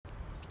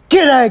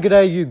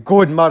G'day, you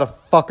good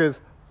motherfuckers.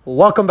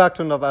 Welcome back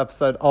to another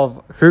episode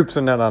of Hoops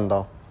and Net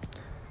Under.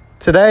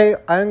 Today,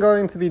 I'm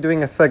going to be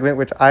doing a segment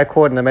which I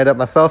called and I made up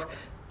myself,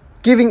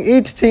 giving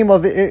each team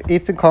of the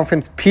Eastern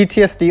Conference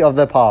PTSD of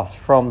their past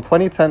from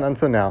 2010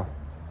 until now.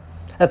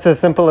 It's as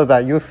simple as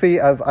that. You'll see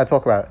as I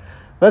talk about it.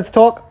 Let's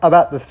talk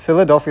about the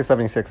Philadelphia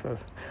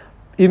 76ers.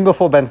 Even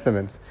before Ben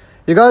Simmons.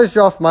 You guys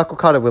draft Michael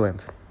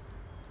Carter-Williams.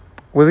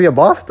 Was he a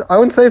bust? I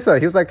wouldn't say so.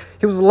 He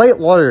was late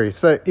lottery.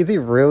 So is he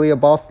really a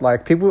bust?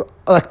 Like people,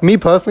 like me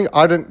personally,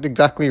 I don't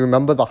exactly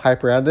remember the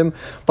hype around him.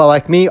 But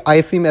like me, I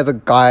see him as a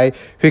guy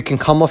who can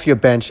come off your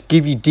bench,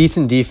 give you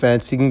decent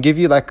defense. He can give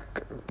you like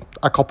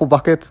a couple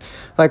buckets.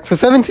 Like for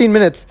 17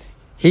 minutes,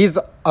 he's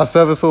a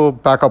serviceable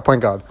backup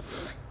point guard.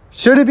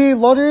 Should it be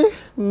lottery?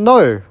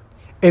 No.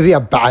 Is he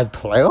a bad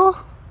player?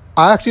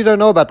 I actually don't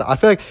know about that. I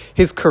feel like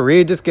his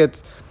career just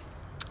gets...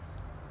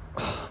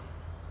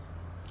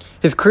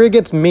 His career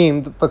gets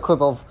memed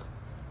because of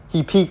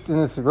he peaked in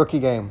his rookie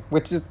game,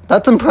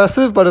 that's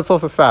impressive, but it's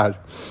also sad.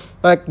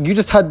 Like, you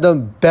just had the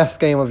best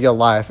game of your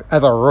life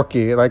as a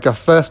rookie, like your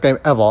first game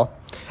ever,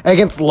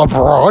 against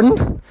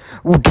LeBron,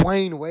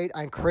 Dwayne Wade,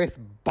 and Chris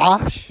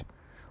Bosh.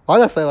 Why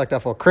did I say it like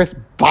that for? Chris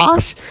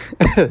Bosh?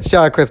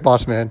 Shout out Chris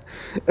Bosh, man.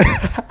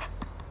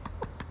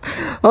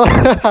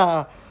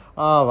 Oh,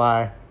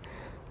 my.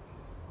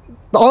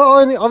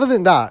 Other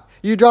than that,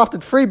 you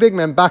drafted 3 big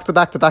men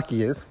back-to-back-to-back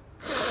years.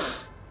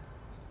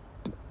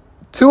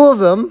 2 of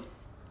them,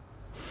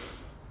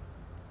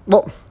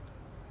 well,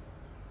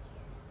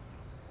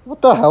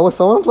 what the hell was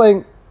someone's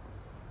playing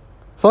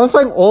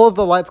All of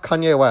the Lights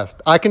Kanye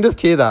West. I can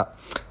just hear that.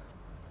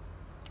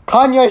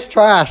 Kanye's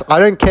trash. I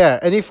don't care.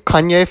 Any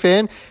Kanye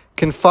fan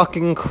can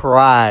fucking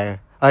cry.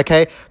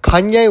 Okay?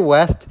 Kanye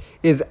West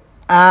is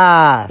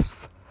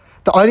ass.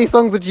 The only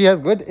songs which he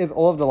has good is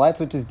All of the Lights,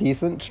 which is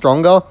decent,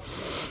 stronger.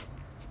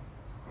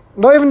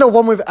 Not even the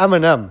one with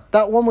Eminem.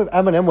 That one with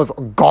Eminem was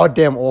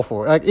goddamn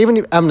awful. Like, even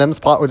if Eminem's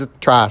part was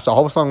just trash, the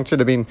whole song should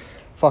have been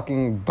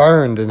fucking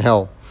burned in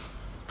hell.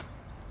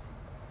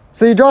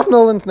 So you draft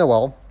Nerlens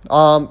Noel.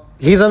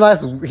 He's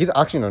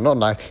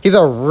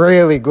a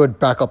really good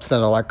backup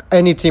center. Like,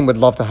 any team would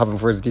love to have him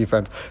for his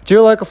defense.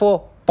 Joel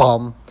Okafor,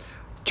 bomb.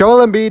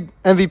 Joel Embiid,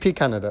 MVP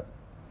candidate.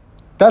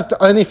 That's the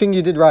only thing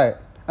you did right.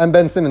 And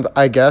Ben Simmons,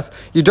 I guess.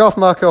 You draft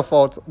Markelle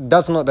Fultz.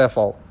 That's not their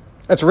fault.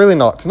 It's really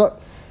not.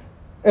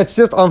 It's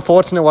just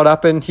unfortunate what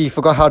happened. He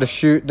forgot how to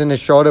shoot, then his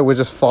shoulder was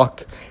just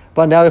fucked.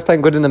 But now he's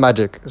playing good in the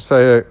Magic,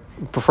 so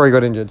before he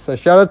got injured. So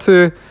shout out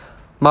to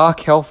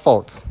Markelle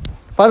Fultz.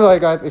 By the way,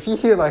 guys, if you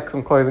hear like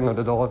some closing of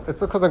the doors, it's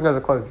because I'm going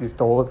to close these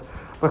doors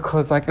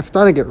because like it's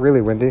starting to get really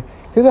windy.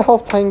 Who the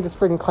hell's playing this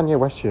freaking Kanye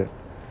West shit?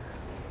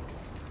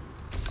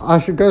 I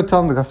should go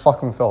tell them to go fuck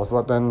themselves,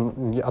 but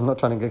then I'm not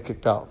trying to get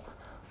kicked out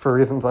for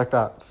reasons like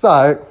that.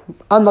 So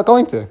I'm not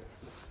going to.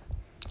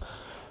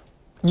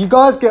 You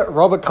guys get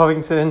Robert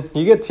Covington,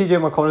 you get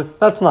TJ McConnell,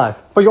 that's nice.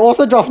 But you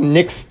also draft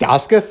Nick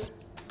Stauskas.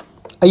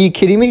 Are you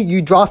kidding me?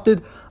 You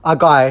drafted a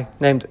guy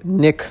named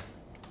Nick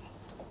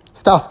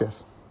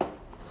Stauskas.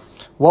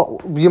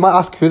 What? You might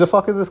ask, who the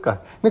fuck is this guy?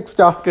 Nick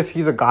Stauskas,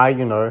 he's a guy,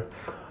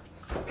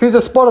 who's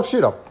a spot-up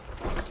shooter.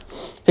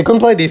 He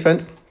couldn't play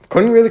defense,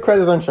 couldn't really create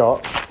his own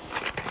shot.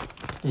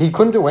 He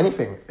couldn't do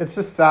anything. It's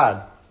just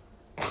sad.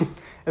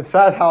 It's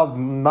sad how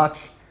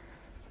much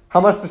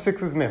the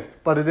Sixers missed,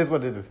 but it is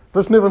what it is.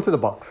 Let's move on to the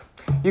Bucks.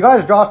 You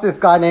guys draft this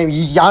guy named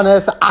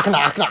Giannis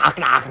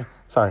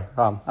Sorry,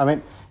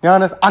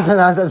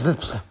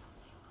 Giannis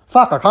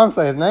Fuck, I can't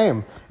say his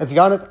name. It's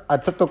Giannis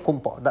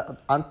Antetokounmpo.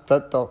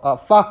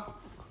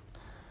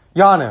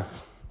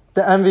 Giannis,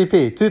 the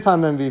MVP,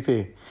 2-time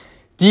MVP,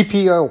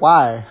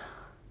 DPOY,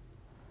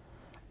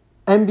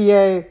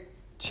 NBA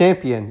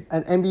champion,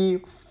 and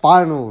NBA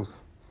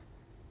Finals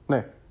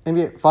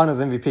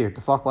MVP. What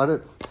the fuck? What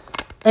it?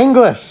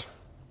 English.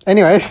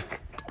 Anyways,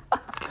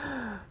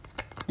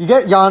 you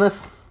get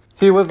Giannis.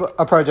 He was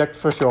a project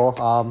for sure.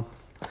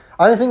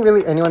 I don't think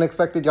really anyone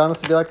expected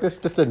Giannis to be like this.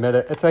 Just admit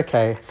it. It's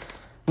okay.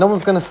 No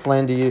one's going to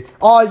slander you.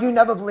 Oh, you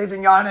never believed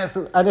in Giannis.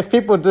 And if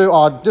people do,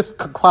 just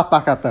clap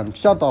back at them.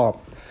 Shut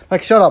up.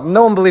 Like, shut up.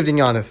 No one believed in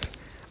Giannis.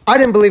 I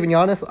didn't believe in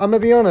Giannis. I'm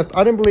going to be honest.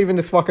 I didn't believe in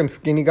this fucking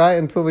skinny guy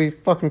until we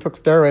fucking took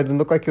steroids and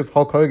looked like he was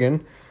Hulk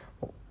Hogan.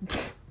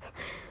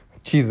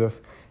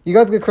 Jesus. You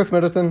guys get Chris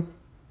Middleton.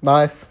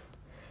 Nice.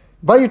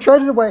 But you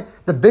traded away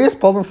the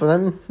biggest problem for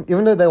them,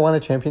 even though they won a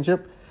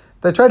championship,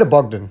 they traded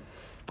Bogdan.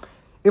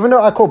 Even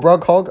though I call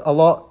Brog Hog a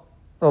lot,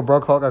 or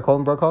Brog Hog, I call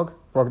him Brog Hog,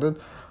 Brogdon,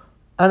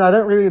 and I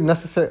don't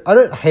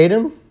hate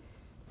him,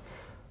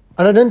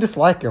 and I don't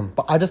dislike him,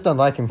 but I just don't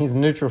like him. He's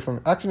neutral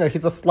from, actually no,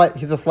 he's a slight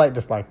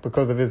dislike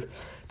because of his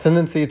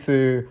tendency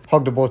to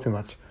hog the ball too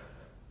much.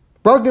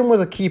 Brogdon was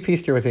a key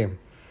piece to your team.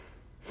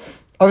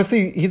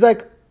 Obviously, he's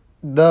like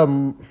the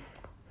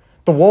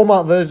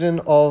Walmart version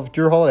of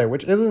Drew Holiday,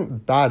 which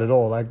isn't bad at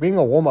all. Like, being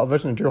a Walmart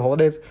version of Drew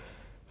Holiday is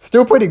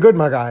still pretty good,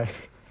 my guy.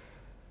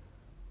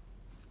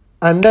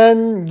 And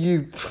then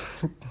you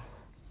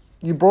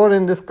brought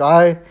in this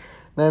guy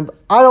named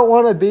I Don't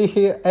Want to Be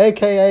Here,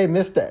 a.k.a.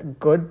 Mr.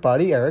 Good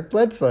Buddy Eric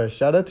Bledsoe.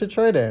 Shout out to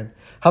Troy Dan.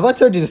 Have I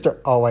told you the story?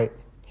 Oh, wait.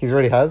 He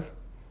already has?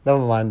 Never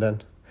mind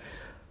then.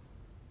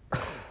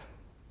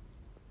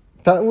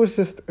 That was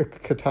just a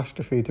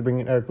catastrophe to bring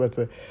in Eric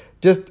Bledsoe.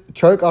 Just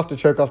choke after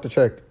choke after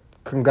choke.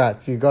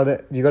 Congrats. You got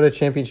it. You got a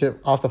championship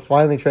after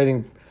finally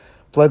trading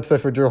Bledsoe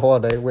for Drew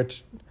Holiday,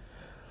 which,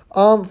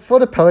 for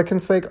the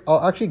Pelicans' sake,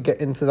 I'll actually get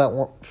into that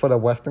one for the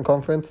Western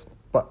Conference,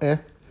 but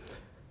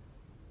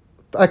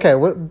Okay,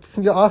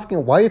 so you're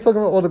asking, why are you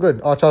talking about all the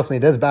good? Oh, trust me,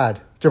 there's bad.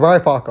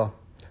 Jabari Parker.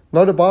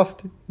 Not a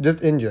bust,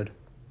 just injured.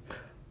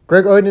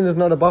 Greg Oden is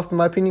not a bust in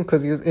my opinion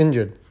because he was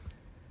injured.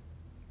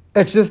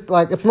 It's just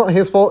like, it's not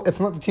his fault, it's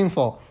not the team's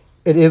fault.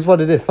 It is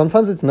what it is.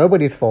 Sometimes it's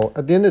nobody's fault.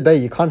 At the end of the day,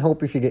 you can't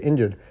help if you get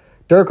injured.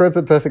 Derrick Rose is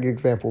a perfect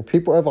example.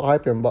 People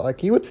overhype him, but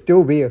like he would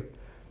still be an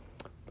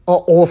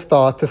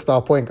all-star to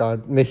star point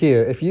guard.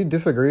 Mahir, if you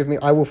disagree with me,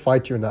 I will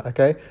fight you in that,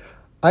 okay?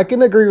 I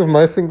can agree with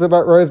most things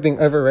about Rose being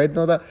overrated and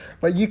all that,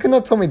 but you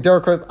cannot tell me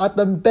Derrick Rose, at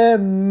the bare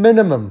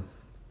minimum,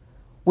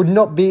 would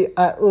not be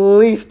at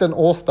least an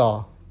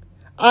all-star.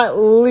 At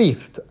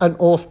least an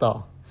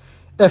all-star.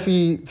 If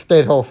he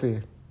stayed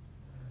healthy.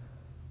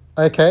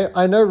 Okay,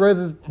 I know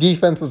Rose's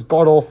defense was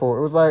god-awful.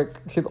 It was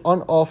like, his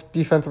on-off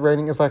defensive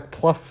rating is like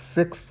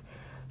 +6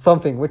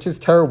 something, which is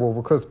terrible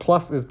because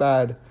plus is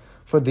bad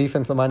for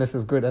defense and minus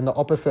is good, and the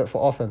opposite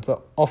for offense.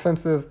 So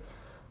offensive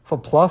for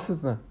plus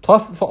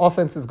for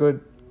offense is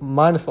good,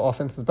 minus for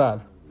offense is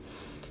bad.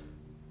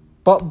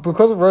 But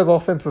because Rose's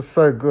offense was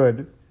so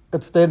good,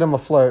 it stayed him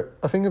afloat.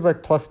 I think it was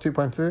like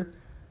 +2.2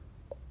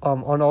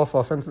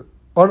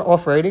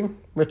 on-off rating,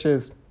 which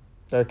is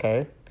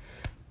okay.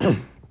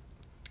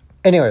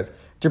 Anyways,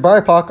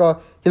 Jabari Parker,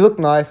 he looked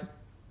nice,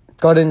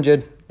 got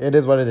injured. It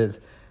is what it is.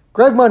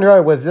 Greg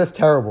Monroe was just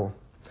terrible.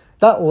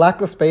 That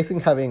lack of spacing,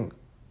 having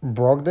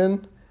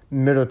Brogdon,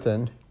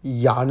 Middleton,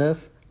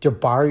 Giannis,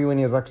 Jabari when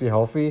he was actually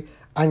healthy,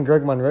 and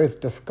Greg Monroe is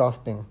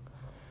disgusting.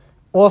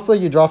 Also,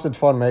 you drafted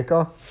Von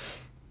Maker.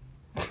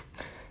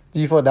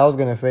 You thought that was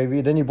going to save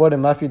you. Then you brought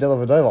in Matthew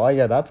Dellavedova. Oh,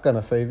 yeah, that's going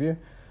to save you.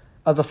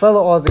 As a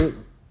fellow Aussie,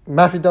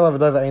 Matthew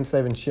Dellavedova ain't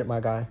saving shit, my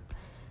guy.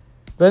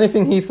 The only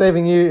thing he's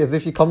saving you is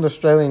if you come to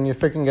Australia and you're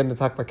freaking getting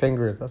attacked by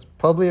kangaroos. That's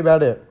probably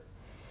about it.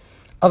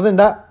 Other than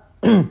that,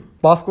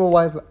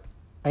 basketball-wise,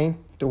 ain't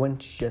doing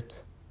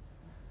shit.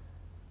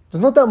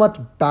 There's not that much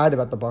bad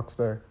about the Bucks,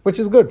 though, which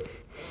is good.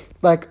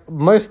 Like,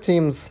 most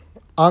teams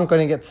aren't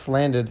going to get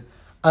slandered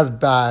as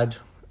bad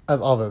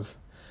as others.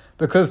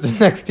 Because the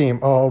next team,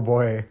 oh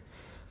boy.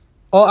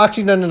 Oh,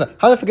 actually, no.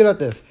 How did I forget about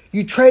this?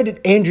 You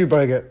traded Andrew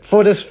Bogut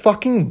for this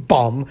fucking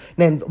bum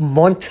named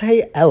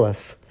Monte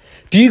Ellis.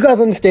 Do you guys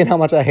understand how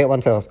much I hate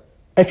Monte Ellis?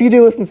 If you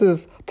do listen to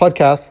this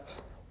podcast,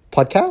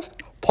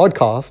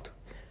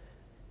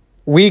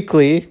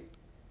 weekly,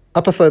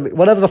 episode,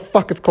 whatever the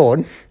fuck it's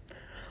called,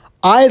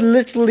 I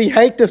literally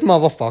hate this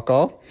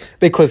motherfucker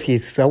because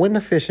he's so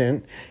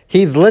inefficient.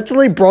 He's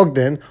literally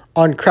Brogdon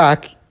on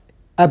crack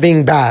at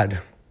being bad.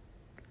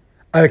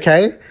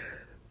 Okay?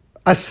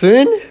 As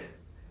soon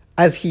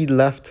as he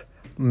left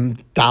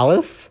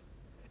Dallas,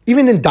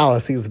 even in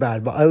Dallas he was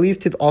bad, but at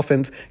least his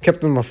offense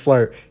kept him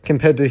afloat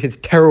compared to his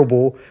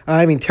terrible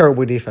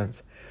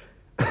defense.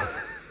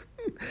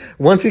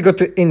 Once he got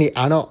to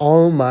Indiana,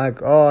 oh my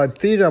God,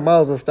 CJ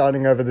Miles was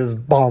starting over this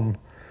bum.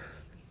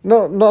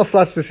 Not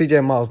such to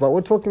CJ Miles, but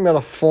we're talking about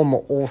a former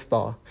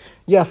all-star.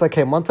 Yes,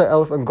 okay, Monte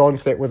Ellis on Golden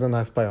State was a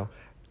nice player.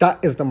 That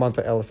is the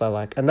Monte Ellis I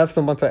like, and that's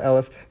the Monte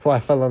Ellis who I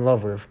fell in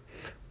love with.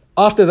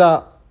 After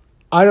that,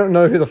 I don't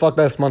know who the fuck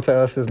this Monte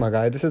Ellis is, my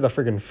guy. This is a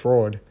freaking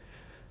fraud.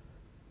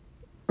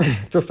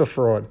 Just a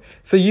fraud.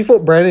 So you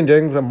thought Brandon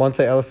Jennings and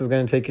Monte Ellis is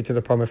going to take you to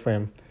the promised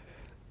land.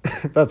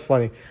 That's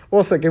funny.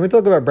 Also, can we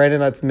talk about Brandon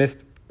Knight's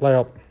missed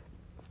layup?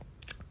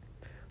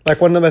 Like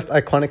one of the most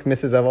iconic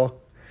misses ever.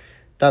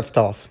 That's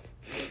tough.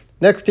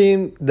 Next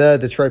team, the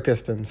Detroit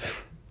Pistons.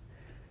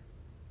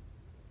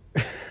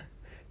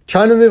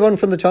 Trying to move on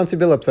from the Chauncey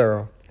Billups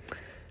era.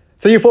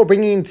 So you thought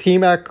bringing in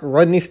T-Mac,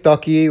 Rodney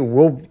Stuckey,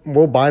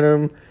 Will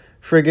Bynum,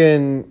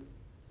 friggin'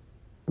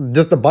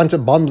 just a bunch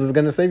of bums is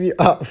going to save you?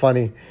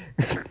 Funny.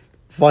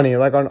 Funny,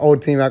 like on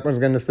old T-Mac was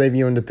going to save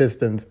you in the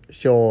Pistons.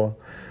 Sure.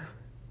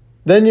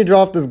 Then you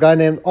draft this guy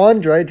named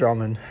Andre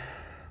Drummond.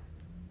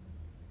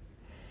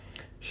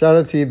 Shout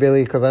out to you,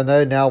 Billy, because I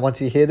know now once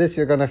you hear this,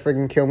 you're going to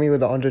freaking kill me with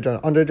the Andre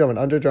Drummond.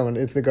 Andre Drummond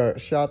is the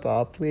GOAT. Shut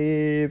up,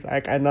 please.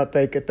 I cannot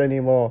take it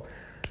anymore.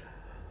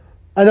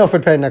 And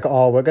Alfred Payton, like,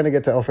 we're going to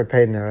get to Alfred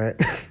Payton, all right?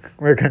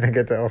 We're going to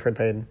get to Alfred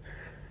Payton.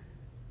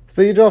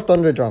 So you draft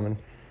Andre Drummond.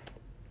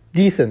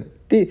 Decent.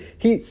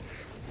 He,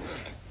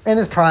 in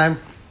his prime,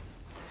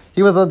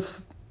 he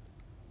was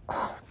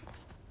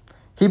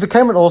he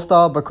became an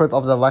all-star because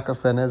of the lack of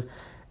centers.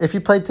 If he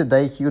played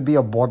today, he would be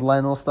a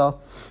borderline all-star.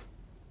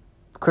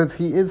 Because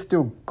he is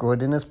still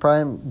good in his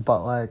prime,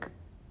 but, like,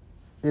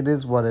 it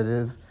is what it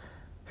is.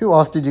 Who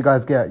else did you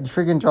guys get? You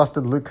freaking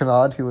drafted Luke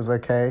Kennard, who was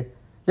okay.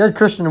 You had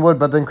Christian Wood,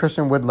 but then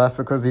Christian Wood left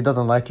because he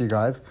doesn't like you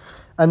guys.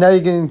 And now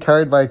you're getting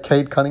carried by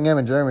Cade Cunningham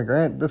and Jeremy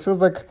Grant. This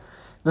feels like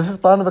This is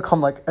starting to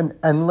become like an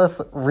endless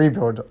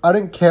rebuild. I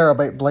don't care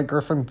about Blake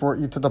Griffin brought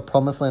you to the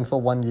promised land for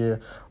 1 year.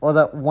 Or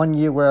that 1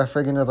 year where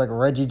friggin' was like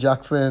Reggie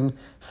Jackson,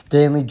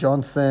 Stanley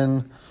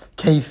Johnson,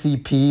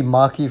 KCP,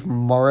 Marquise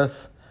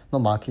Morris. Not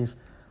Marquise.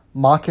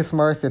 Marcus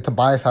Morris, yeah,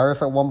 Tobias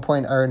Harris at one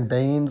point, Aaron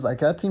Baines. Like,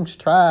 that team's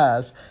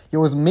trash. It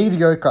was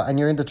mediocre and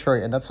you're in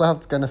Detroit and that's how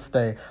it's going to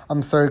stay.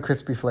 I'm sorry,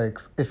 Crispy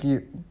Flakes. If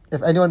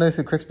anyone knows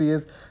who Crispy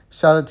is,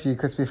 shout out to you,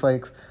 Crispy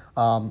Flakes.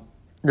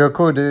 You're a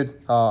cool dude.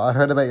 I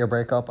heard about your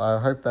breakup.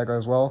 I hope that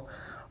goes well.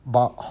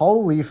 But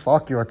holy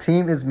fuck, your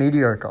team is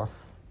mediocre.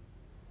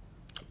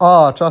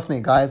 Oh, trust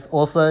me, guys.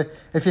 Also,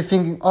 if you're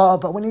thinking, oh,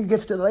 but when he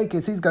gets to the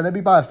Lakers, he's going to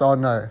be biased. Oh,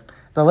 no.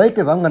 The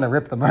Lakers, I'm going to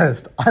rip the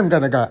most. I'm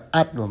going to go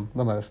at them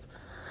the most.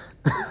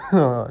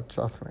 Oh,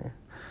 trust me.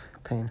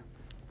 Pain.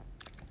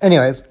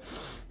 Anyways.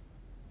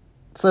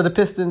 So the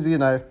Pistons, they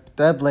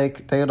had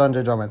Blake, they had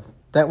Andre Drummond.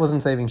 That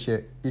wasn't saving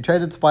shit. You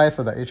traded Tobias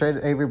for that. You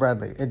traded Avery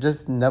Bradley. It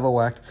just never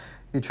worked.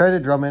 You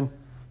traded Drummond,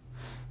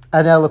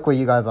 and now look where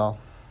you guys are.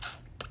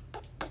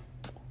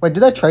 Wait,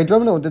 did I trade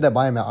Drummond or did I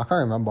buy him out? I can't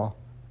remember.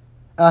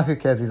 Who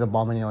cares? He's a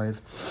bum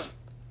anyways.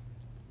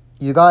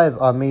 You guys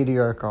are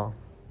mediocre.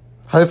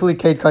 Hopefully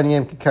Cade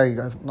Cunningham can carry you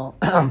guys. No.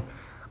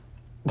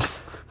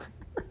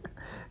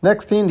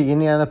 Next team, the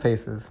Indiana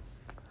Pacers.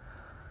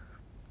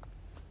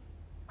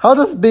 How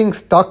does being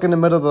stuck in the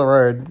middle of the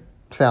road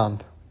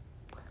sound?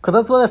 Because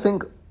that's what I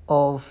think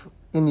of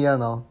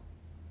Indiana.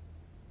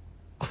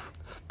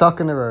 Stuck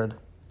in the road.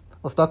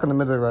 Or stuck in the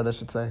middle of the road, I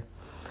should say.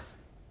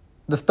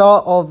 The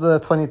start of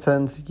the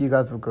 2010s, you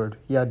guys were good.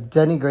 You had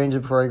Denny Granger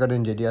before he got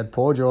injured. You had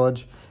Paul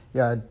George.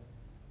 You had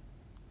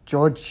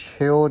George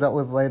Hill, that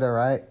was later,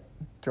 right?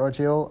 George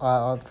Hill?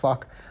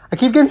 Fuck. I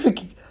keep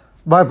getting...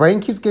 My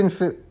brain keeps getting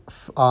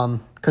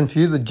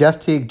confused with Jeff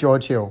Teague,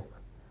 George Hill.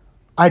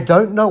 I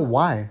don't know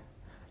why.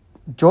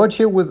 George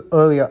Hill was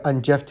earlier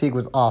and Jeff Teague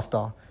was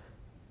after.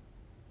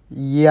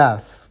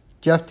 Yes.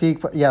 Jeff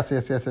Teague... Yes.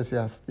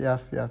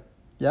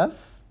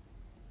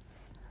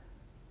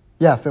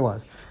 Yes, it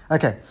was.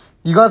 Okay.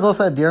 You guys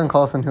also had De'Aaron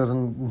Carlson, who was a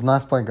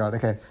nice point guard.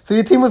 Okay. So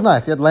your team was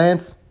nice. You had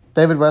Lance,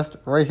 David West,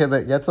 Roy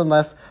Hibbert. You had some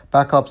nice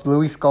backups,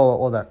 Louis Scola,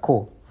 all that.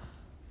 Cool.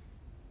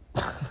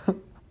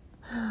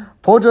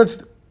 Paul George...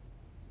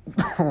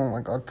 Oh my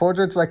God. Paul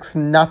George,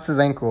 snapped his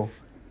ankle.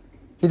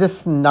 He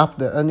just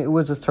snapped it, and it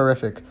was just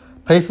horrific.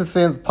 Pacers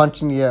fans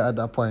punching the air at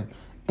that point.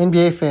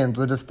 NBA fans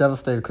were just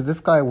devastated, because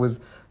this guy was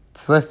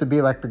supposed to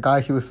be like the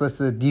guy who was supposed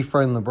to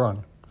dethrone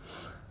LeBron.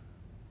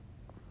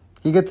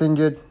 He gets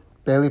injured.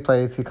 Barely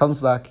plays. He comes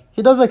back.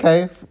 He does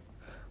okay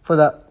for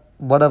that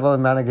whatever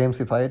amount of games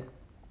he played.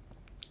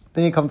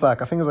 Then he comes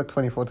back. I think it was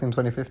 2014,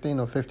 2015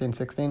 or 15,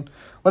 16.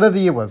 Whatever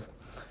the year was.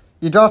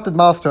 You drafted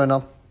Miles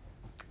Turner.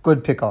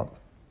 Good pickup.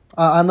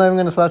 I'm not even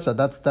going to search that.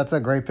 That's a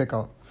great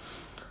pickup.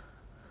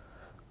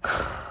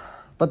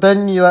 But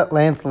then you let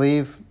Lance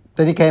leave.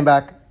 Then he came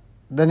back.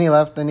 Then he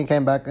left. Then he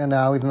came back. And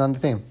now he's on the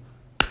team.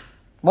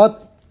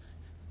 What?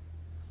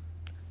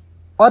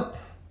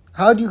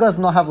 How do you guys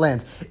not have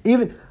Lance?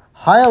 Even...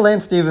 Hire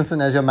Lance Stevenson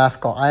as your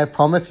mascot. I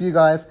promise you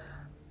guys,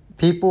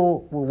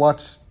 people will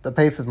watch the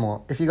Pacers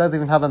more. If you guys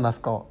even have a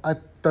mascot, I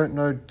don't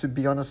know, to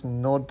be honest,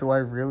 nor do I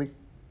really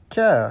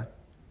care.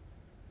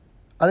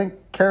 I don't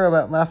care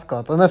about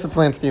mascots, unless it's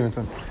Lance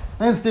Stevenson.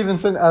 Lance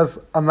Stevenson as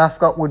a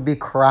mascot would be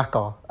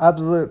cracker.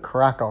 Absolute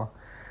cracker.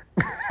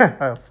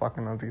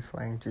 Fucking Aussie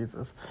slang,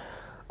 Jesus.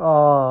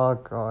 Oh,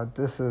 God,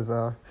 this is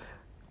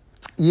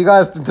You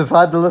guys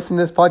decide to listen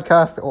to this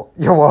podcast,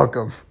 you're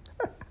welcome.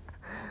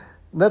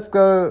 Let's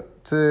go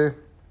to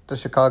the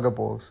Chicago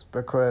Bulls,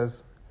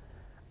 because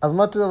as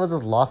much as I was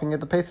just laughing at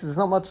the Pacers, there's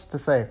not much to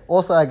say.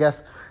 Also, I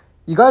guess,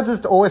 you guys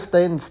just always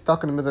staying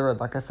stuck in the middle of the road.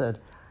 Like I said,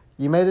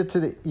 you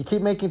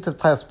keep making it to the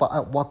playoffs, but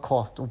at what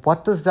cost?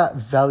 What does that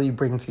value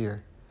bring to you?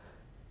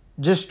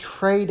 Just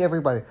trade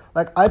everybody.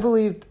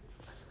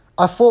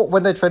 I thought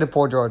when they traded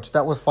Paul George,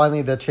 that was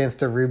finally their chance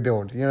to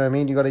rebuild. You know what I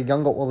mean? You got a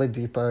younger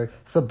Oladipo,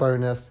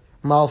 Sabonis,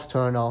 Miles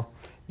Turner.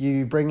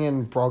 You bring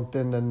in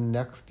Brogdon the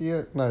next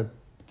year. No,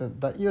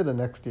 that year or the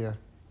next year.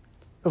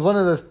 It was one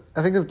of those.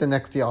 I think it was the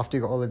next year after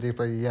you got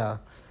Oladipo. Yeah.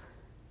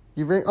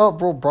 You bring. Oh,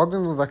 bro,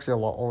 Brogdon was actually a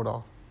lot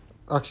older.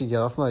 Actually,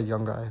 yeah, that's not a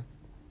young guy.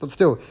 But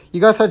still,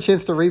 you guys had a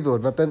chance to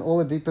rebuild, but then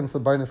Oladipo and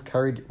Sabonis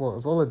carried... Well, it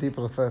was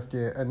Oladipo the first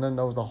year, and then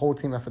there was a whole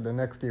team effort the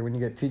next year when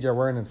you get TJ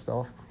Warren and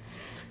stuff.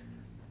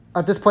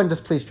 At this point,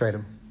 just please trade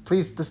him.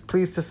 Please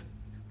just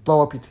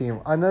blow up your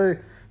team. I know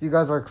you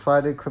guys are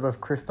excited because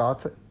of Chris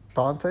Dante?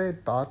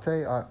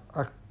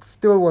 I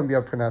still won't be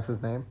able to pronounce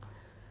his name.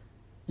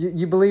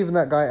 You believe in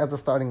that guy as a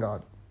starting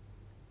guard.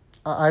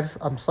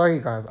 I'm sorry,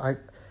 you guys.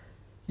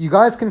 You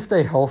guys can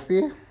stay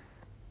healthy,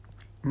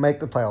 make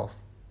the playoffs.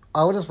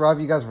 I would just rather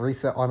you guys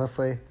reset,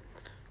 honestly,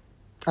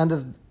 and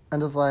just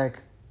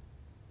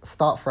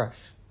start fresh.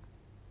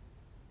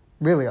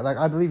 Really,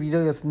 I believe you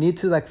just need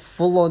to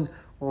full on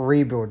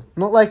rebuild,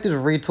 not this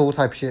retool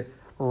type shit.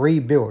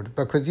 Rebuild,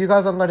 because you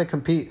guys are going to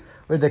compete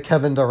with the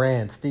Kevin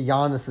Durant's, the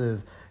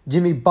Giannis's,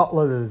 Jimmy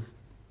Butler's,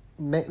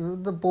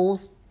 the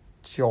Bulls,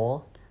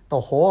 sure.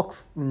 The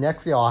Hawks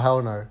next year, oh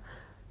hell no.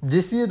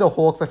 this year the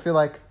Hawks, I feel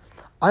like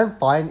I'm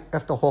fine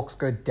if the Hawks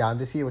go down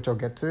this year, which I'll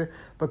get to,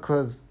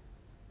 because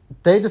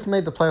they just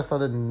made the playoffs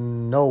out of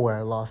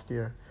nowhere last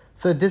year.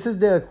 So this is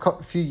their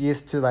few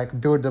years to like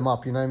build them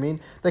up, you know what I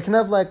mean? They can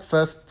have like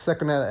first,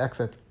 second round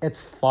exits.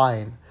 It's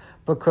fine.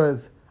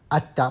 Because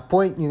at that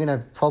point, you're going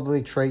to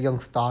probably Trae Young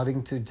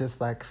starting to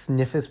just like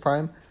sniff his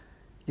prime.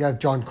 You have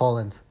John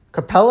Collins.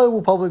 Capella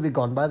will probably be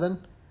gone by then.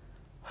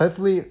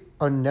 Hopefully,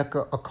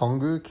 Onyeka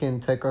Okongwu can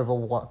take over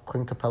what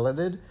Clint Capella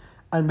did.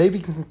 And maybe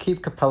can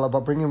keep Capella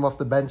but bring him off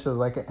the bench as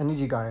like an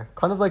energy guy.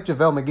 Kind of like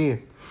JaVale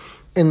McGee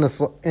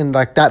in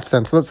like that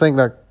sense. I'm not saying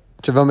that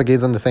JaVale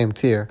McGee's on the same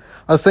tier.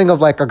 I was saying of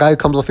like a guy who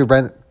comes off your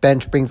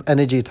bench, brings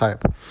energy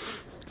type.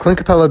 Clint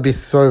Capella would be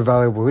so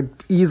valuable. Would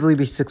easily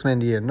be 6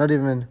 man a year. Not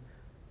even...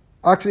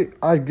 Actually,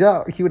 I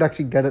doubt he would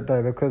actually get it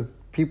though because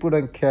people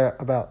don't care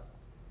about...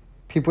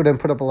 People don't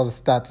put up a lot of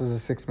stats as a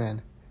 6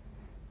 man.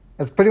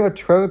 It's pretty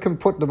much whoever can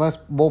put the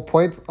more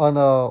points on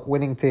a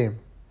winning team.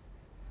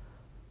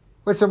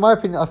 Which, in my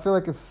opinion, I feel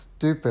like is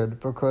stupid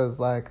because,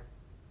 like,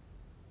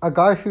 a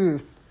guy who...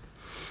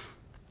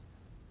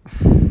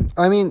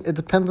 I mean, it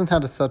depends on how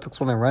the Celtics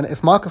want to run.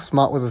 If Marcus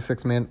Smart was a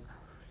 6 man,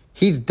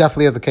 he's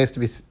definitely has a case to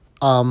be 6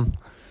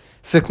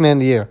 man of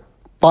the year.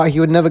 But he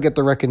would never get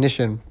the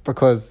recognition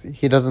because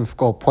he doesn't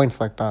score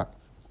points like that.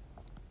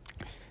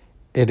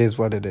 It is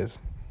what it is.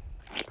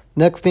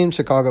 Next team,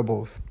 Chicago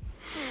Bulls.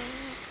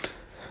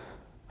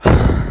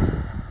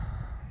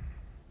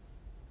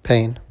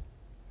 Pain.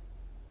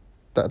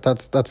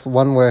 That's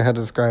one way how to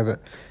describe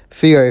it.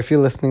 Theo, if you're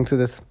listening to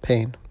this,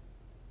 pain.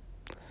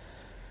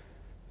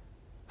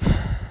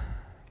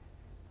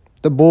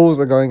 The Bulls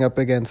are going up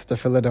against the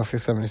Philadelphia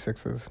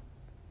 76ers.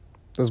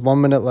 There's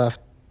 1 minute left.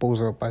 Bulls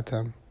are up by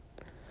 10.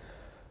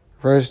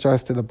 Rose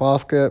drives to the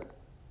basket.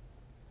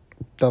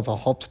 Does a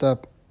hop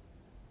step.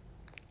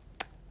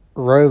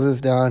 Rose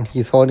is down.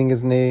 He's holding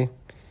his knee.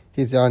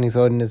 He's down. He's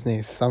holding his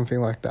knee. Something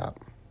like that.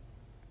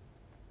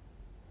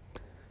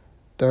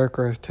 Derrick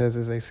Rose tears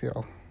his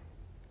ACL.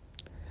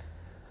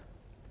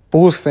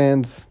 Bulls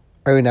fans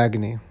are in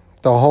agony.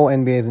 The whole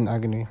NBA is in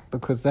agony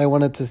because they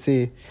wanted to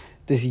see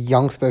this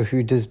youngster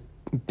who just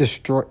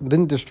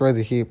didn't destroy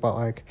the Heat, but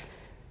like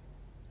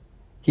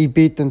he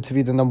beat them to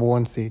be the number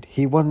 1 seed.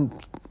 He won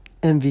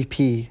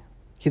MVP.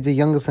 He's the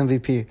youngest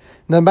MVP.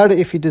 No matter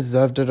if he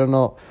deserved it or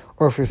not,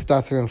 or if his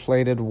stats are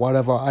inflated,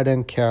 whatever, I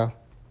don't care.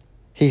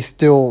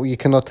 You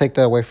cannot take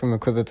that away from him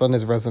because it's on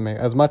his resume.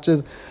 As much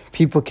as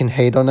people can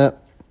hate on it,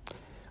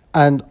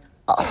 and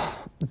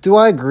do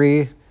I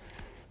agree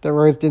that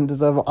Rose didn't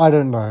deserve it? I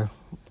don't know.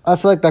 I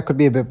feel like that could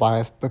be a bit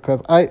biased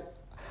because I've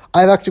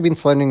actually been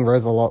slandering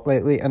Rose a lot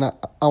lately, and I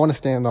want to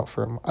stand up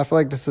for him. I feel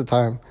like this is the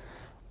time.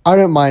 I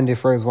don't mind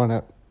if Rose won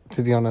it,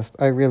 to be honest.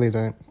 I really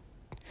don't.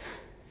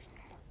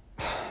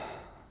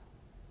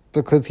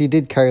 Because he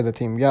did carry the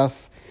team.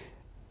 Yes,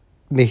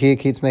 Mihir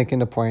keeps making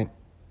the point.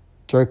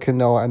 Joe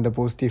Cannell and the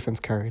Bulls defense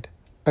carried.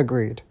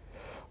 Agreed.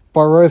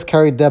 But Rose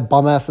carried their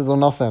bum asses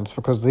on offense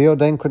because Leo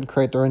Deng couldn't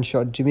create their own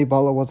shot. Jimmy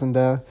Butler wasn't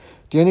there.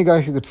 The only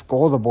guy who could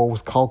score the ball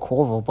was Kyle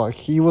Korver, but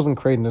he wasn't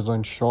creating his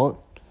own shot.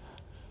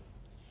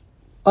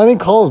 I mean,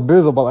 Carlos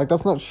Boozer, but like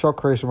that's not shot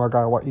creation, my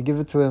guy. What, you give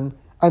it to him?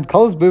 And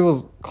Carlos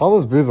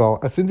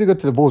Boozer, as soon as he got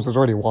to the Bulls, was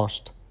already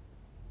washed.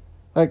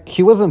 Like,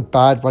 he wasn't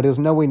bad, but he was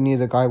nowhere near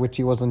the guy which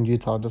he was in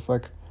Utah. Just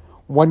like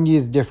 1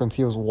 year's difference,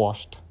 he was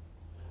washed.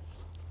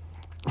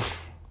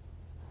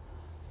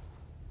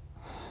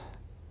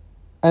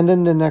 And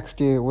then the next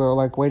year, we were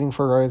like waiting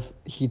for Rose.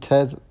 He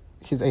tears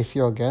his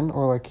ACL again,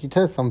 or like he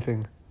tears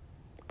something.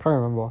 Can't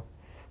remember.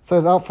 So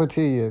he's out for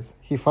 2 years.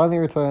 He finally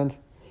returns.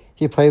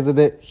 He plays a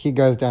bit. He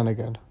goes down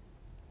again.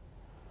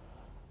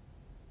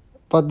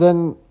 But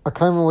then, I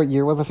can't remember what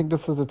year it was. I think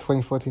this was the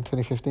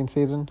 2014-2015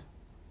 season.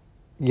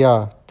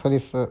 Yeah,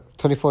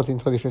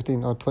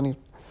 2014-2015 or 20...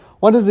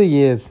 One of the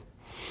years.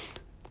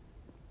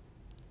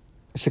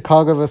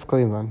 Chicago versus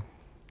Cleveland.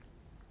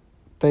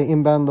 They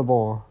inbound the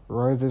ball.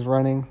 Rose is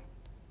running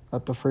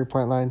at the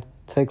 3-point line.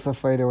 Takes a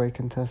fadeaway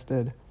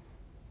contested.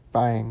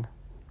 Bang.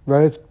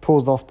 Rose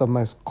pulls off the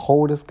most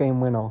coldest game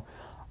winner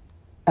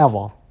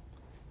ever.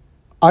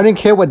 I don't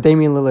care what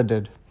Damian Lillard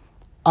did.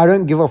 I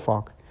don't give a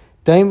fuck.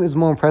 Dame is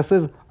more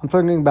impressive. I'm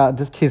talking about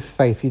just his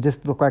face. He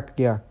just looked like,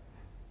 yeah,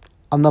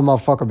 I'm the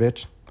motherfucker,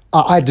 bitch.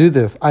 I do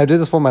this. I do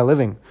this for my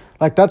living.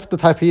 Like, that's the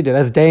type he did.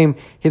 As Dame,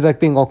 he's like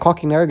being all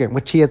cocky and arrogant,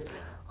 which he has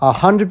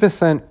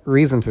 100%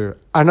 reason to.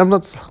 And I'm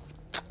not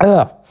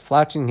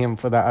slouching him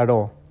for that at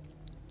all.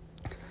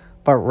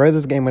 But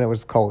Rose's game when it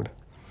was cold.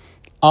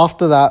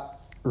 After that,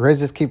 Rose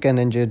just keep getting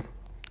injured.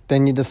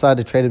 Then you decide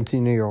to trade him to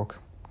New York.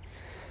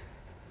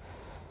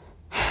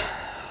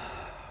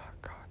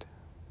 God.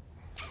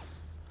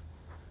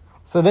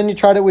 So then you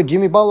tried it with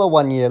Jimmy Butler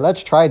 1 year.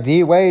 Let's try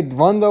D-Wade,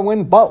 Rondo,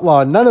 and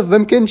Butler. None of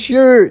them can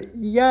shoot.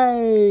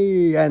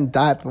 Yay! And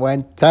that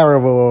went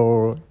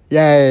terrible.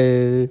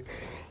 Yay!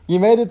 You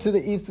made it to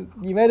the East.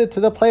 You made it to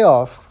the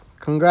playoffs.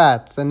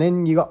 Congrats. And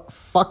then you got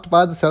fucked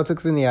by the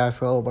Celtics in the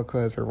asshole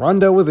because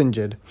Rondo was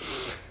injured.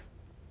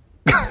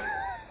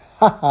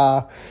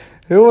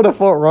 Who would have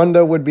thought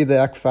Rondo would be the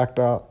X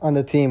factor on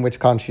the team which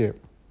can't shoot?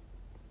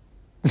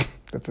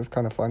 That's just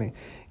kind of funny.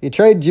 You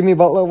trade Jimmy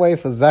Butler away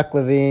for Zach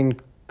LaVine,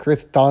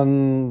 Chris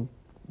Dunn,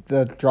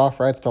 the draft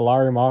rights to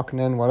Larry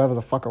Markkinen, whatever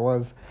the fuck it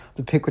was,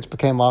 the pick which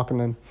became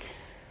Markkinen.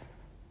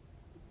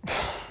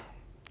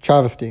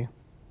 Travesty.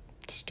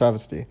 Just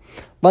travesty.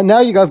 But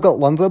now you guys got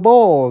Lonzo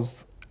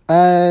Balls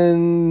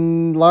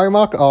and Larry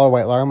Markkinen. Oh,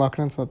 wait, Larry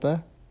Markkinen's not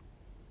there?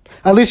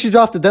 At least you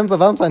drafted Denzel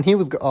Valentine. He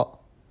was good.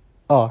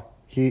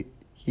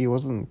 He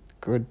wasn't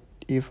good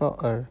either.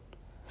 Oh.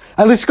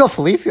 At least you got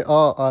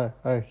Felicia.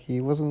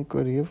 He wasn't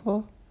good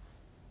either.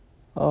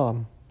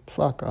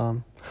 Fuck.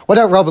 What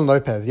about Robin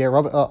Lopez? Yeah,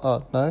 Robin.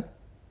 No.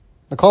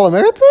 Nikola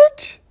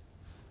Mirotic?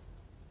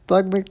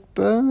 Doug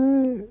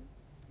McDermott?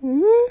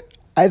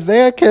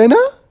 Isaiah Kerner?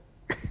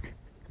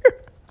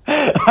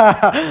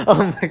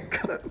 Oh my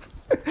god.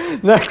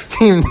 Next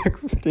team.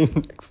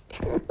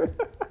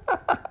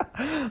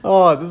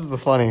 Oh, this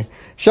is funny.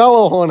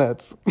 Charlotte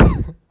Hornets.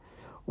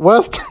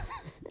 Worst.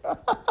 I'm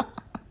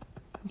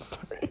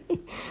sorry.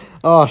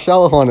 Oh,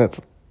 Charlotte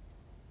Hornets.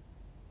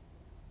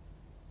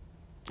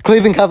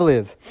 Cleveland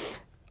Cavaliers.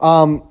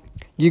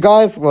 You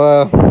guys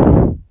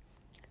were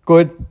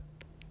good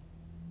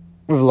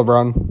with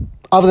LeBron.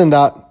 Other than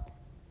that,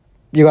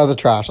 you guys are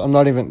trash. I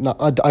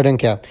don't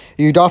care.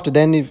 You drafted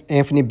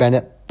Anthony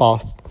Bennett,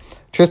 boss.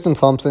 Tristan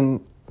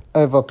Thompson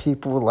over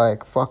people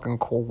like fucking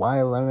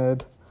Kawhi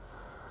Leonard.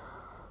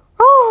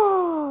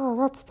 Oh,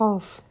 that's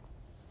tough.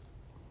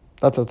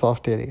 That's a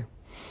tough titty.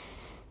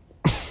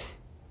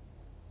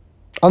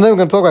 I'm not even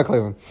going to talk about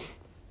Cleveland.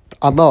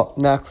 I'm not.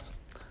 Next.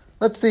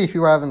 Let's see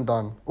who I haven't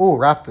done. Oh,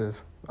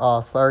 Raptors.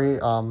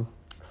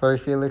 Sorry,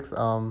 Felix.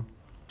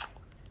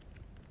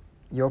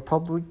 You're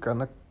probably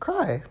gonna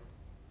cry.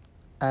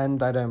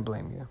 And I don't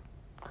blame you.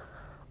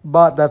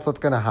 But that's what's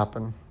gonna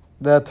happen.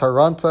 The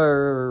Toronto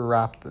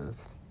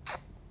Raptors.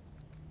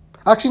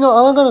 Actually, no,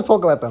 I'm not gonna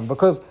talk about them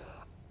because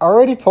I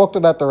already talked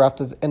about the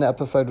Raptors in an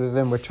episode with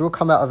him, which will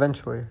come out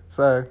eventually.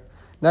 So,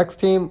 next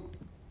team.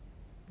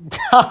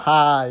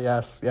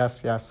 Yes.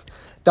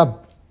 The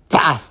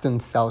Boston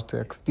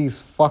Celtics. These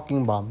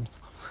fucking bums.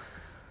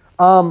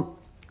 I'm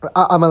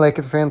a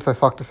Lakers fan, so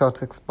fuck the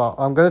Celtics, but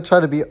I'm going to try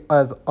to be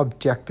as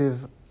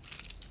objective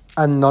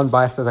and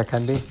non-biased as I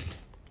can be.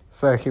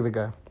 So here we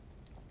go.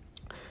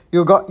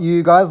 You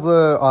guys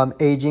were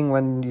aging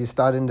when you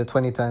started in the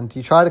 2010s.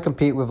 You tried to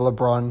compete with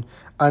LeBron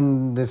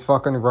and this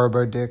fucking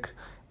robo-dick.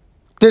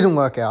 Didn't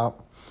work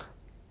out.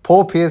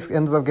 Paul Pierce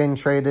ends up getting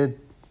traded.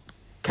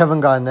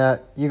 Kevin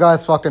Garnett. You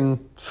guys fucking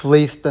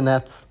fleeced the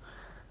Nets.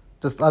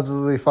 Just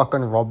absolutely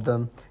fucking robbed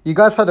them. You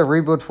guys had a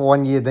rebuild for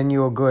 1 year, then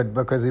you were good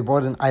because you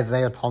brought in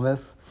Isaiah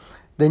Thomas.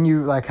 Then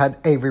you had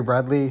Avery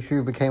Bradley,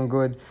 who became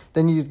good.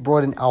 Then you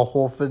brought in Al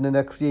Horford the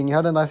next year, and you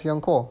had a nice young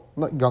core.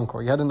 Not young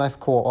core, you had a nice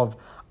core of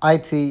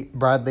IT,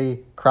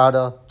 Bradley,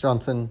 Crowder,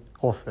 Johnson,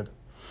 Horford.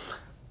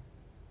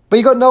 But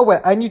you got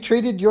nowhere, and you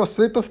treated your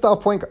superstar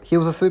point guard. He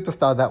was a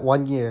superstar that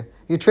 1 year.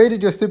 You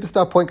traded your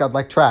superstar point guard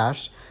like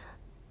trash.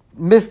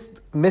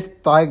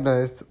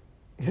 Misdiagnosed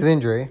his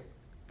injury.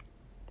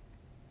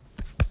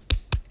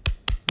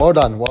 Well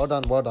done.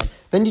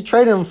 Then you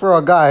traded him for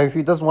a guy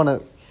who doesn't want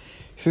to,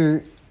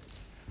 who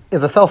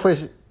is a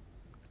selfish,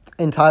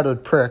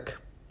 entitled prick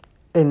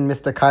in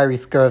Mr. Kyrie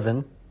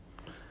Irving.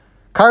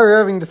 Kyrie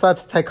Irving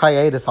decides to take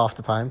hiatus half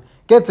the time,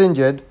 gets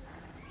injured,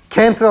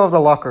 cancer of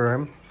the locker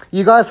room.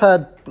 You guys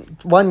had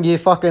 1 year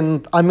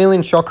fucking a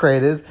million shot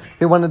creators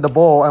who wanted the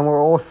ball and were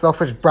all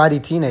selfish,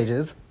 bratty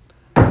teenagers.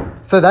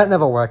 So that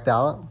never worked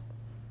out.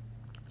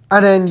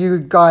 And then you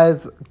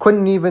guys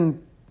couldn't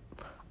even...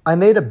 I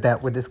made a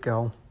bet with this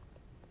girl.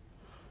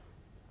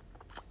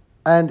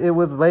 And it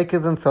was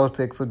Lakers and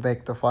Celtics would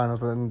make the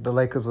finals and the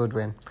Lakers would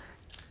win.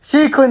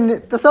 The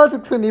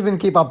Celtics couldn't even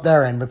keep up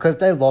their end because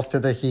they lost to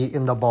the Heat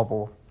in the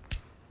bubble.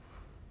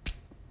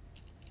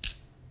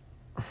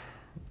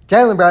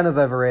 Jaylen Brown is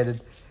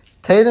overrated.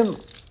 Tatum,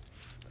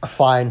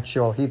 fine,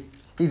 sure.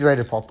 He's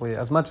rated properly.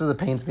 As much as it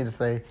pains me to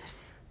say.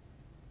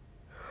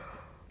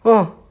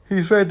 Oh,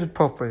 he's rated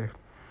properly.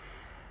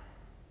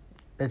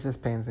 It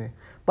just pains me.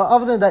 But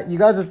other than that, you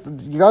guys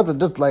are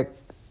just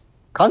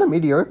kind of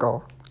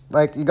mediocre.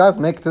 You guys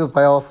make it to the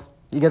playoffs,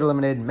 you get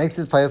eliminated. Make it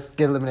to the playoffs,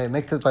 get eliminated.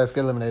 Make it to the playoffs,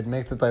 get eliminated.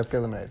 Make it to the playoffs, get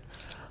eliminated.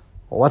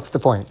 What's the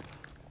point?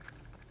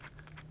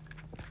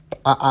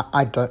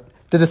 I don't...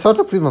 Did the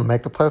Celtics even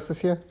make the playoffs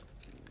this year?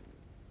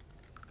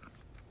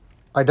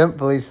 I don't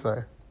believe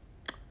so.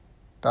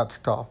 That's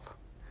tough.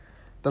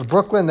 The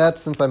Brooklyn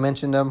Nets, since I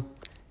mentioned them.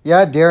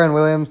 Yeah, De'Aaron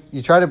Williams.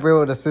 You tried to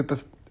build a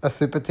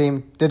super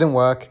team. Didn't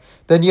work.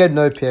 Then you had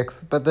no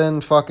picks. But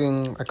then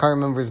fucking... I can't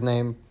remember his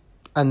name.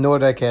 And nor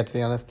do I care, to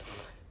be honest.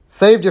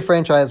 Saved your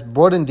franchise.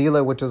 Brought in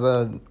D'Lo, which was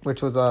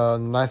a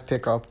nice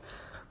pickup.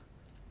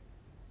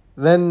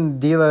 Then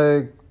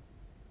D'Lo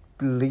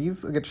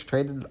leaves or gets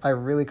traded. I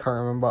really can't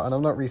remember. And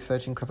I'm not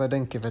researching because I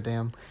don't give a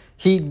damn.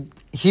 He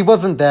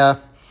wasn't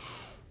there.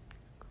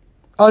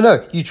 Oh,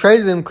 no. You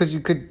traded him because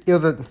you could...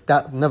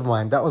 Never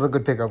mind. That was a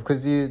good pickup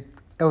because it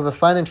was a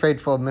sign and trade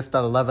for Mr.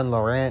 11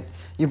 Laurent.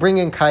 You bring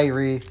in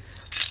Kyrie.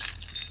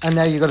 And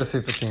now you got a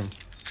super team.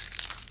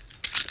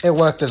 It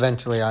worked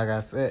eventually, I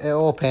guess. It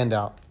all panned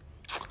out.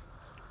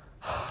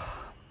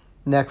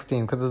 Next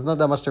team, because there's not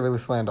that much to really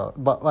slander.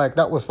 But, like,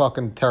 that was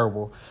fucking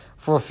terrible.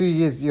 For a few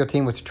years, your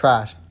team was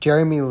trash.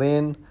 Jeremy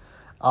Lin,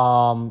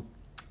 who's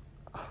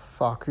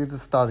the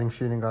starting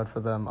shooting guard for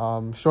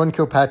them? Sean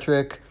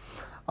Kilpatrick,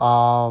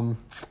 Joe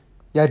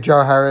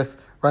Harris,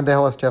 Rondé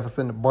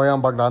Hollis-Jefferson,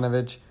 Bojan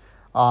Bogdanovic.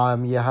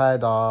 You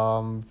had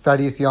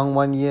Thaddeus Young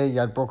one year. You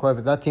had Brook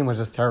Lopez. That team was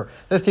just terrible.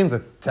 This team's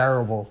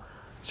terrible.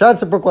 Shout out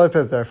to Brook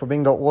Lopez, though, for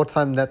being the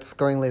all-time net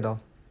scoring leader.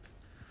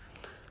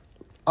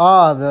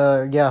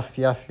 Yes.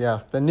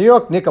 The New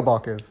York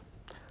Knickerbockers.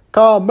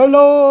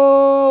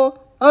 Carmelo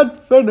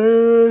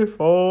Anthony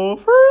for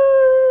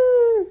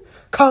free.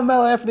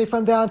 Carmelo Anthony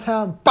from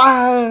downtown.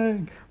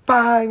 Bang!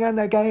 Bang! And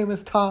the game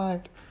is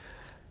tied.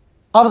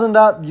 Other than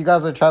that, you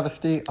guys are a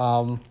travesty.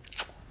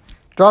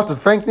 Drafted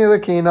Frank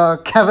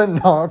Ntilikina, Kevin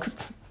Knox,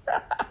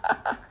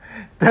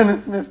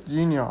 Dennis Smith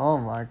Jr. Oh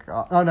my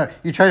god. Oh no,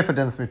 you traded for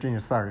Dennis Smith Jr.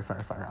 Sorry.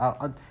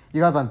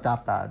 You guys aren't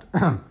that bad.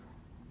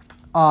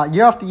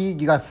 Year after year,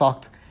 you guys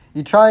sucked.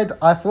 You tried.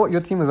 I thought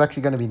your team was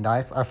actually going to be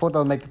nice. I thought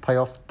they'll make the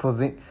playoffs.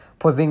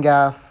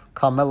 Porzingis,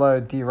 Carmelo,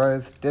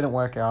 D-Rose. Didn't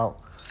work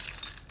out.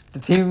 The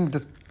team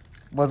just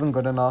wasn't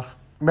good enough.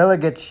 Miller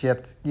gets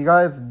shipped. You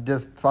guys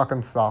just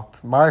fucking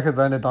sucked. Mario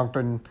Hezonja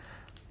dunked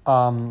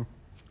on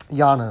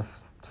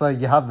Giannis. So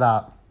you have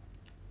that.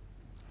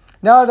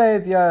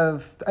 Nowadays, you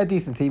have a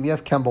decent team. You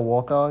have Kemba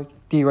Walker.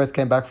 D-Rose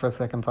came back for a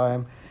second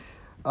time.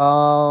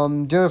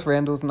 Julius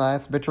Randle's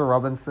nice. Mitchell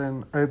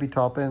Robinson. Obi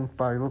Toppin.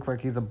 But he looks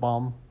like he's a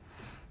bum.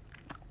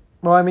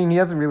 Well, I mean, he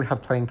hasn't really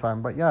had playing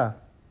time. But yeah.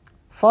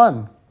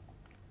 Fun.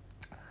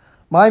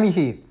 Miami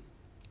Heat.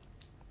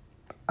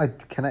 I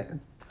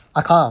can't.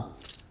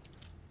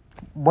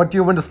 What do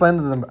you want to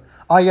slander them?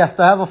 Oh, yes.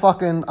 They have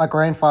a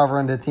grandfather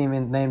on their team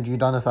named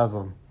Udonis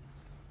Haslem.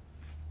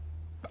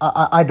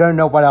 I don't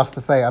know what else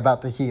to say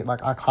about the Heat.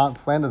 Like, I can't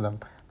slander them.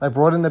 They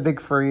brought in the big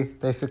three.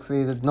 They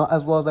succeeded. Not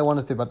as well as they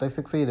wanted to, but they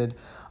succeeded.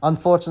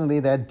 Unfortunately,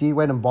 they had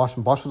D-Wade and Bosh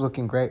was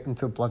looking great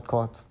until blood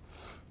clots.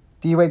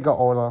 D-Wade got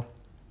older.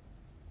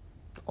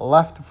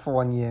 Left for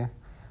 1 year.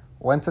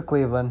 Went to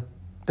Cleveland.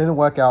 Didn't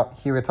work out.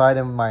 He retired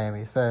in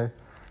Miami. So,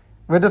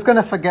 we're just going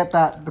to forget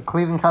that the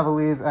Cleveland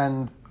Cavaliers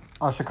and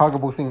our Chicago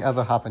Bulls thing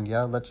ever happened,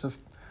 yeah? Let's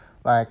just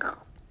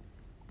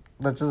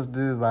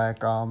do,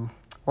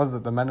 what is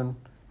it, the Men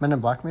in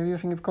Black movie, I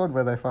think it's called,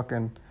 where they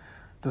fucking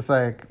just,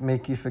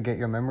 make you forget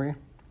your memory.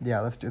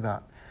 Yeah, let's do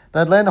that.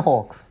 The Atlanta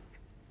Hawks.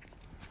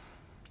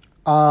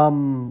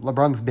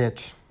 LeBron's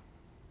bitch.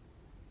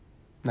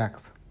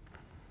 Next.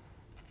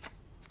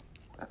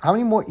 How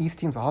many more East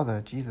teams are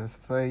there? Jesus.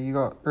 So you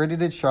already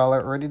did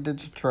Charlotte, already did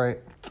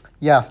Detroit.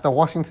 Yes, the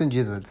Washington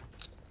Wizards.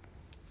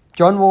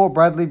 John Wall,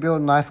 Bradley Beal,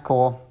 nice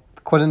core.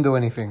 Couldn't do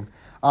anything.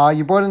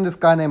 You brought in this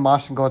guy named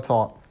Marcin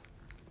Gortat.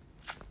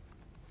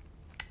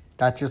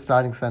 That's your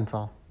starting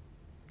center.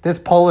 This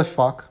Polish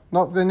fuck.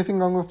 Not anything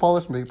wrong with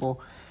Polish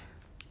people.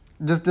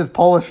 Just this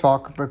Polish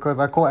fuck, because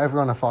I call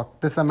everyone a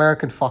fuck. This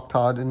American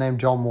fucktard named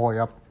John Wall.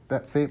 Yep.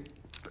 See?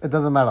 It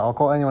doesn't matter. I'll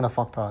call anyone a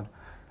fucktard.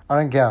 I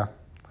don't care.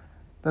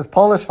 This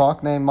Polish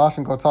fuck named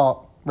Marcin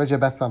Gortat was your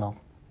best center.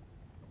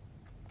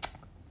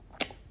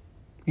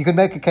 You could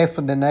make a case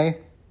for Nene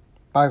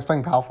by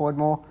playing power forward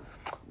more,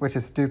 which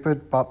is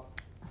stupid, but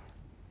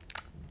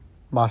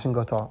Marcin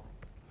Gortat.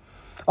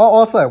 Oh,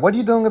 also, what are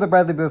you doing with the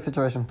Bradley Beal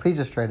situation? Please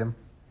just trade him.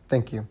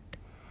 Thank you.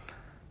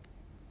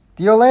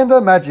 The Orlando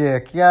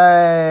Magic.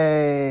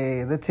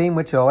 Yay! The team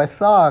which always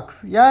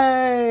sucks.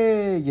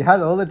 Yay! You had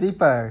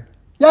Oladipo.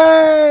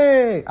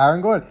 Yay!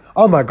 Aaron Gordon.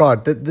 Oh my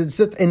god, it's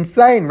just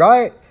insane,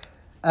 right?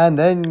 And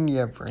then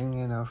you bring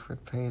in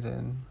Alfred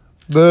Payton.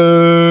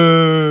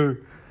 Boo!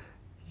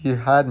 You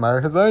had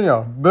Mario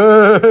Hezonja.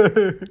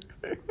 Boo!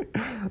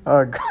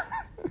 Oh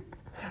god.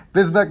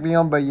 Bismack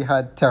Biyombo, you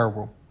had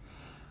terrible.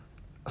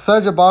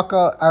 Serge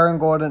Ibaka, Aaron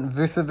Gordon,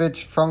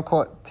 Vucevic,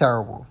 frontcourt,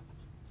 terrible.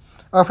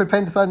 Alfred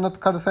Payton decided not to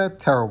cut his hair,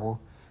 terrible.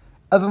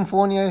 Evan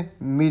Fournier,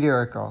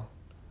 mediocre.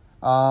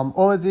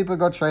 Oladipo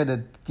got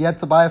traded. You had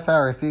Tobias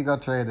Harris, he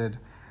got traded.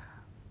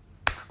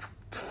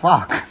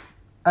 Fuck.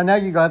 And now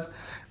you guys,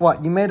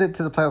 what, you made it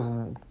to the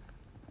playoffs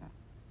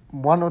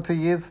 1 or 2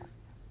 years?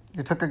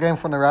 You took a game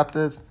from the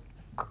Raptors?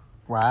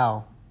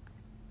 Wow.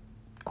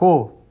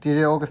 Cool.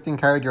 DJ Augustine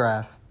carried your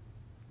ass.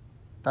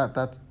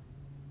 That's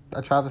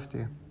a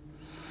travesty.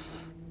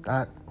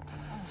 That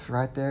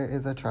right there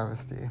is a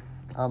travesty.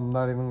 I'm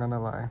not even gonna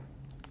lie.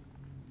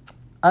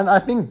 And I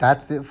think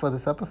that's it for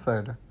this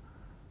episode.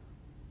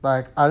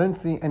 I don't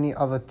see any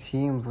other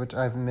teams which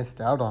I've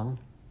missed out on.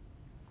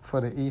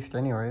 For the East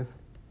anyways.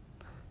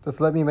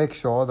 Just let me make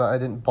sure that I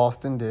didn't.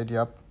 Boston did,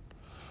 yep.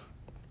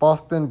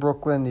 Boston,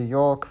 Brooklyn, New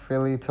York,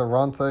 Philly,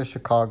 Toronto,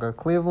 Chicago,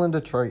 Cleveland,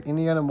 Detroit,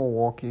 Indiana,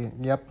 Milwaukee,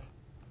 yep.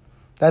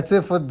 That's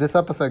it for this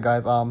episode,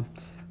 guys.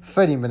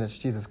 30 minutes,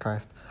 Jesus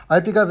Christ. I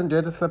hope you guys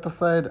enjoyed this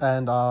episode,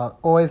 and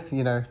always,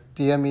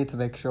 DM me to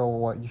make sure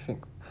what you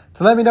think.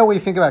 To let me know what you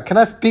think about it. Can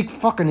I speak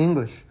fucking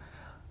English?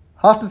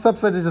 Half this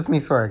episode is just me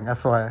swearing, I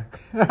swear.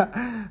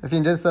 If you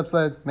enjoyed this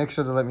episode, make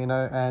sure to let me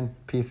know, and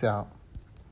peace out.